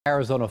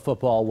Arizona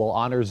football will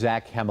honor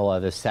Zach Hemmila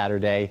this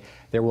Saturday.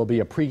 There will be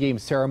a pregame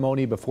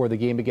ceremony before the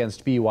game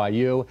against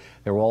BYU.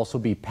 There will also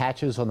be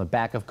patches on the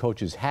back of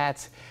coaches'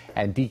 hats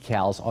and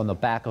decals on the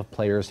back of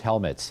players'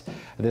 helmets.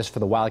 This for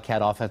the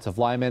Wildcat offensive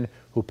lineman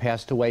who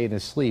passed away in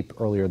his sleep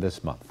earlier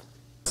this month.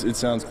 It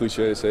sounds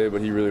cliche to say,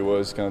 but he really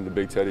was kind of the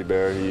big teddy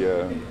bear. He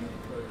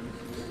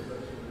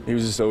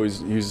was just always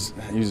he was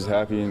just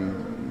happy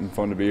and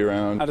fun to be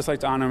around. I just like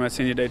to honor him at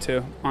senior day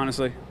too,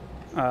 honestly.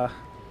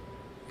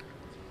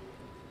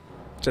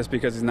 Just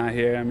because he's not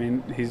here, I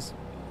mean, his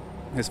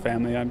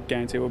family, I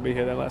guarantee, will be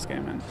here that last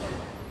game. And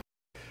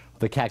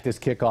the Cactus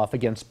kickoff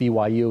against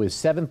BYU is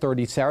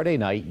 7:30 Saturday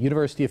night.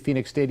 University of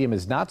Phoenix Stadium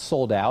is not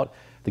sold out.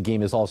 The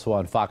game is also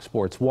on Fox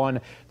Sports 1.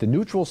 The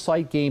neutral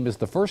site game is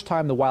the first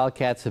time the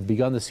Wildcats have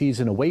begun the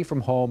season away from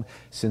home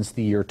since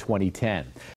the year 2010.